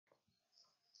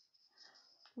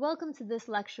Welcome to this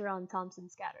lecture on Thomson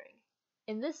scattering.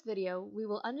 In this video, we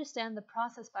will understand the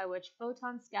process by which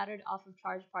photons scattered off of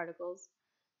charged particles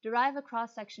derive a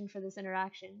cross-section for this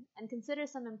interaction and consider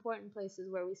some important places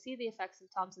where we see the effects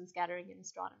of Thomson scattering in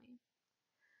astronomy.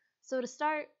 So to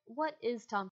start, what is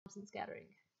Thomson scattering?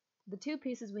 The two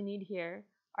pieces we need here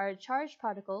are a charged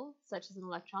particle, such as an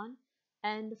electron,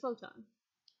 and a photon.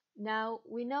 Now,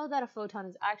 we know that a photon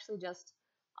is actually just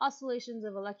oscillations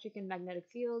of electric and magnetic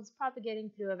fields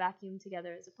propagating through a vacuum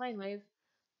together as a plane wave,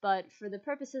 but for the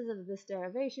purposes of this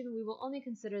derivation, we will only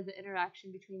consider the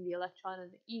interaction between the electron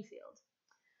and the E field.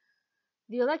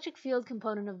 The electric field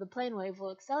component of the plane wave will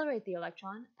accelerate the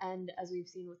electron, and as we've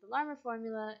seen with the Larmor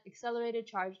formula, accelerated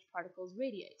charged particles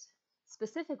radiate.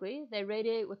 Specifically, they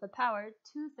radiate with a power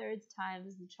 2/3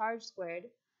 times the charge squared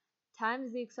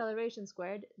times the acceleration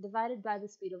squared divided by the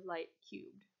speed of light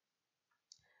cubed.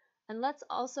 And let's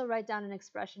also write down an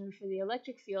expression for the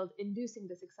electric field inducing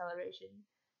this acceleration.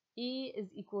 E is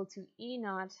equal to E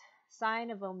naught sine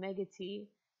of omega t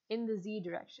in the z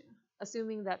direction,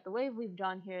 assuming that the wave we've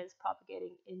drawn here is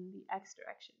propagating in the x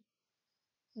direction.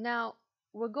 Now,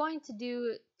 we're going to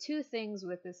do two things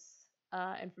with this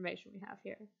information we have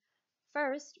here.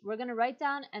 First, we're going to write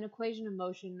down an equation of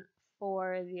motion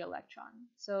for the electron.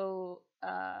 So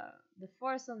the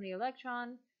force on the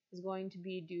electron is going to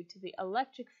be due to the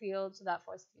electric field, so that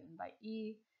force is given by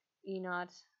E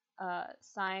naught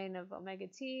sine of omega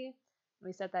t.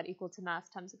 We set that equal to mass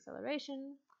times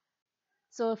acceleration.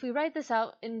 So if we write this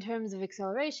out in terms of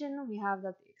acceleration, we have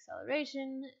that the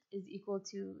acceleration is equal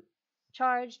to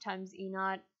charge times E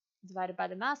naught divided by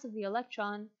the mass of the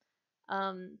electron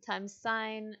times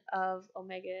sine of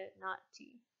omega naught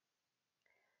t.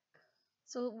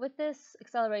 So with this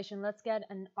acceleration, let's get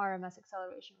an RMS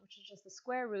acceleration, which is just the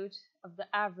square root of the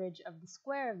average of the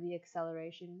square of the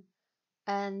acceleration.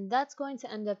 And that's going to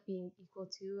end up being equal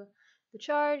to the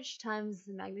charge times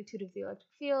the magnitude of the electric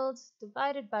field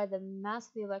divided by the mass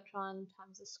of the electron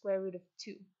times the square root of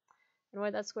 2. And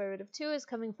where that square root of 2 is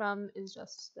coming from is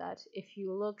just that if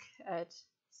you look at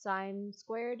sine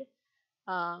squared,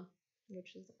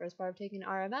 which is the first part of taking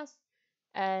RMS,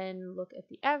 and look at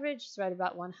the average, it's right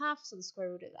about 1/2, so the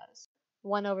square root of that is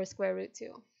 1 over square root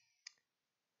 2.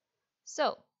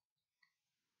 So,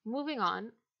 moving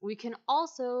on, we can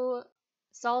also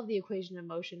solve the equation of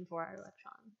motion for our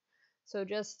electron. So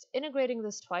just integrating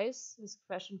this twice, this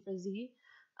expression for z,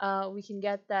 we can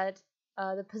get that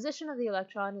the position of the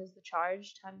electron is the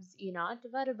charge times E naught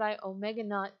divided by omega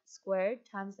naught squared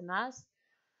times the mass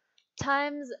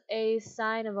times a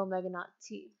sine of omega naught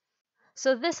t.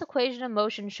 So this equation of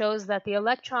motion shows that the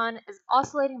electron is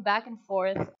oscillating back and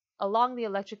forth along the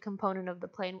electric component of the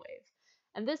plane wave.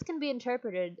 And this can be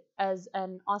interpreted as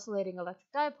an oscillating electric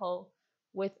dipole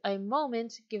with a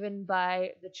moment given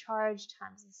by the charge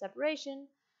times the separation,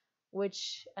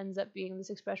 which ends up being this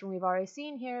expression we've already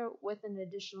seen here with an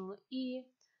additional E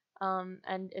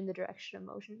and in the direction of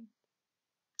motion.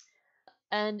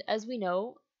 And as we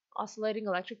know, oscillating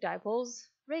electric dipoles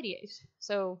radiate.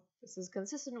 So this is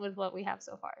consistent with what we have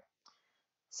so far.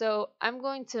 So I'm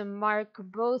going to mark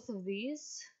both of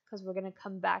these because we're going to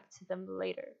come back to them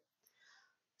later.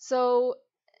 So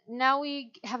now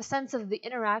we have a sense of the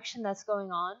interaction that's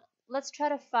going on. Let's try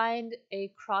to find a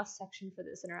cross-section for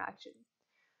this interaction.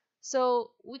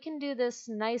 So we can do this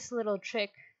nice little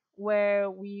trick where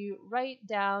we write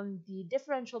down the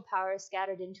differential power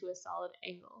scattered into a solid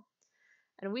angle.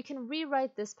 And we can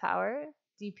rewrite this power,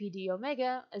 dp d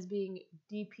omega, as being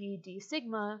dp d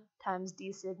sigma times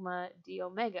d sigma d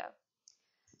omega.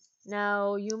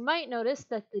 Now, you might notice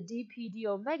that the dp d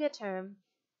omega term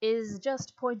is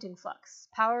just Poynting flux,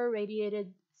 power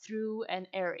radiated through an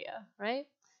area, right?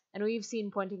 And we've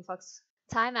seen Poynting flux.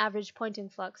 Time average Poynting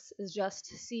flux is just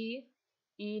c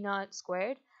E naught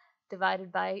squared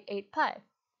divided by 8 pi.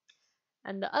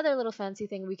 And the other little fancy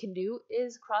thing we can do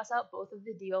is cross out both of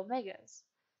the d omegas.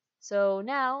 So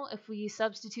now, if we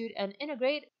substitute and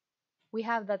integrate, we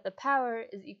have that the power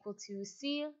is equal to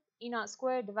c E naught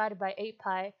squared divided by 8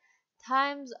 pi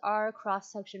times our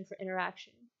cross-section for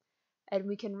interaction. And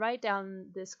we can write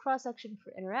down this cross-section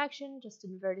for interaction, just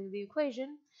inverting the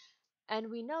equation. And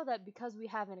we know that because we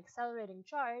have an accelerating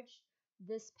charge,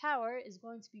 this power is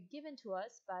going to be given to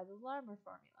us by the Larmor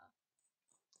formula.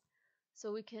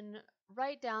 So we can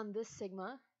write down this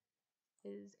sigma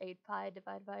is 8 pi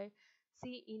divided by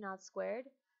c E naught squared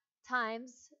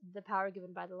times the power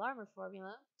given by the Larmor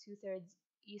formula, 2/3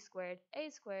 E squared A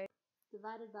squared,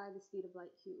 divided by the speed of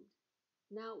light cubed.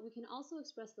 Now, we can also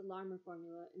express the Larmor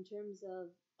formula in terms of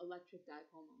electric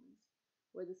dipole moments,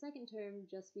 where the second term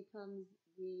just becomes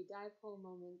the dipole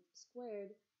moment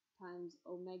squared times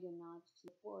omega naught to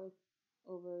the fourth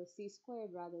over c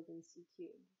squared rather than c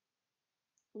cubed.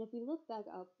 And if we look back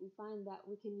up, we find that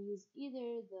we can use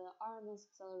either the RMS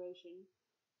acceleration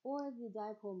or the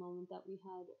dipole moment that we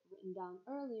had written down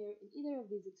earlier in either of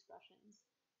these expressions.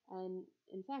 And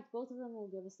in fact, both of them will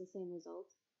give us the same result.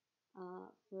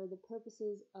 For the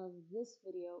purposes of this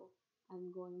video,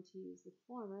 I'm going to use the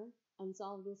former and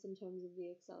solve this in terms of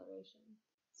the acceleration.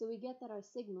 So we get that our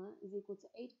sigma is equal to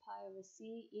 8 pi over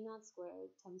c e naught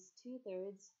squared times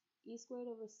 2/3 e squared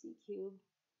over c cubed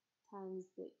times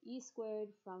the e squared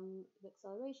from the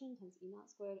acceleration times e naught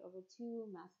squared over 2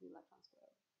 mass of the electron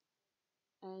squared.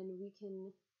 And we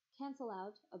can cancel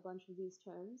out a bunch of these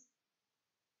terms,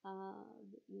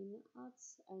 the e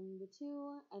naughts and the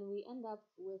 2, and we end up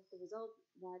with the result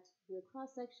that the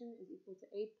cross section is equal to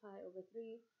 8 pi over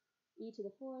 3 e to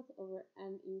the fourth over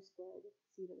me squared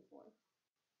c to the fourth.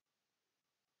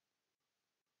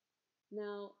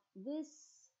 Now,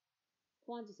 this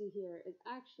quantity here is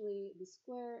actually the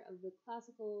square of the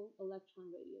classical electron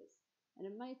radius, and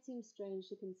it might seem strange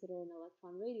to consider an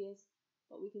electron radius,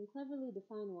 but we can cleverly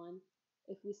define one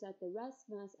if we set the rest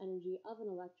mass energy of an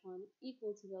electron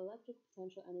equal to the electric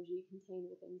potential energy contained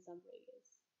within some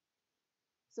radius.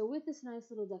 So with this nice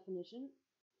little definition,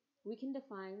 we can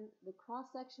define the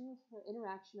cross-section for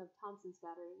interaction of Thomson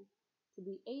scattering to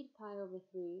be 8 pi over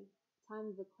 3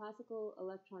 times the classical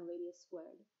electron radius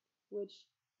squared, which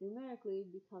numerically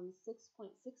becomes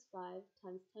 6.65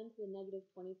 times 10 to the negative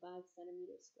 25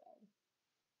 centimeters squared.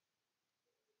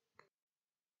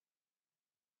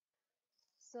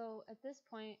 So at this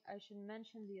point, I should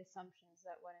mention the assumptions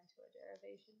that went into our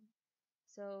derivation.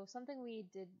 So something we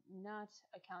did not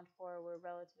account for were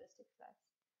relativistic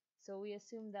effects. So we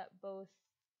assumed that both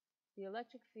the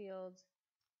electric field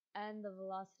and the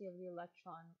velocity of the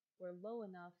electron were low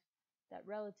enough that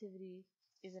relativity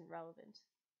isn't relevant.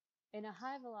 In a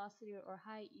high velocity or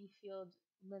high E field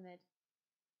limit,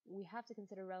 we have to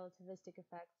consider relativistic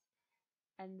effects,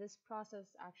 and this process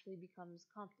actually becomes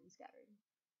Compton scattering,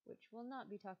 which will not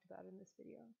be talked about in this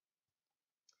video.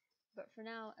 But for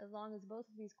now, as long as both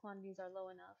of these quantities are low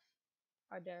enough,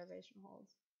 our derivation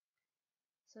holds.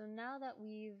 So now that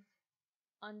we've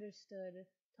understood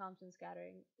Thomson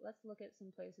scattering, let's look at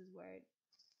some places where it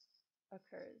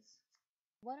occurs.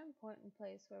 One important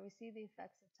place where we see the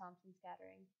effects of Thomson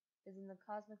scattering is in the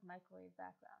cosmic microwave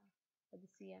background, or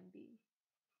the CMB.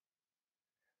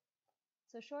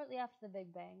 So shortly after the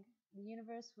Big Bang, the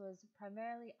universe was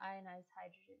primarily ionized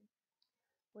hydrogen,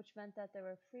 which meant that there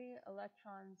were free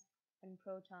electrons and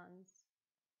protons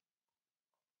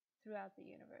throughout the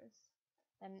universe.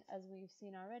 And as we've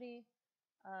seen already,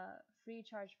 free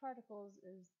charged particles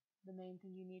is the main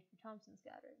thing you need for Thomson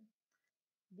scattering.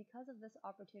 Because of this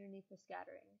opportunity for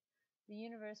scattering, the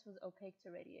universe was opaque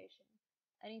to radiation.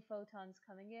 Any photons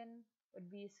coming in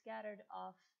would be scattered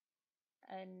off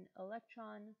an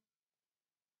electron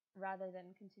rather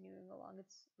than continuing along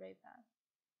its ray path.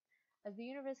 As the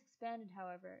universe expanded,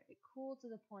 however, it cooled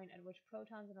to the point at which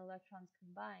protons and electrons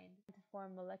combined to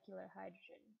form molecular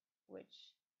hydrogen,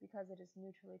 which, because it is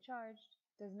neutrally charged,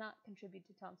 does not contribute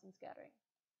to Thomson scattering.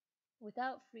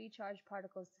 Without free charged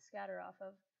particles to scatter off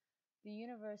of, the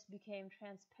universe became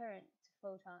transparent to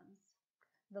photons.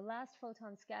 The last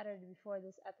photon scattered before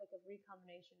this epoch of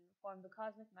recombination formed the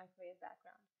cosmic microwave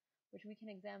background, which we can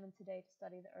examine today to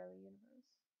study the early universe.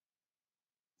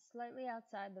 Slightly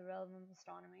outside the realm of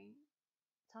astronomy,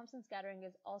 Thomson scattering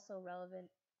is also relevant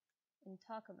in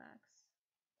Tokamaks,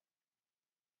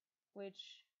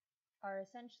 which are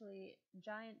essentially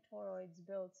giant toroids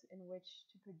built in which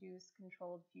to produce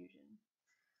controlled fusion.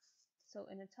 So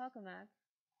in a tokamak,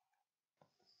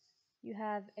 you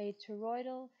have a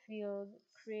toroidal field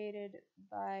created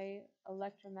by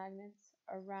electromagnets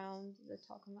around the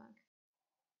tokamak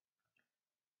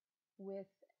with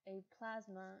a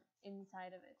plasma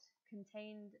inside of it,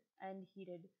 contained and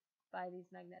heated by these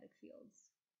magnetic fields.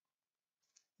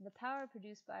 The power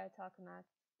produced by a tokamak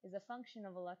is a function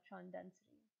of electron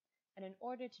density, and in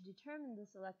order to determine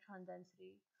this electron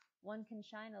density, one can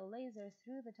shine a laser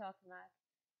through the tokamak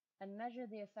and measure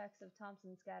the effects of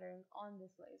Thomson scattering on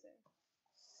this laser.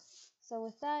 So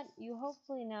with that, you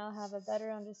hopefully now have a better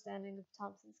understanding of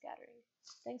Thomson scattering.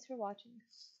 Thanks for watching.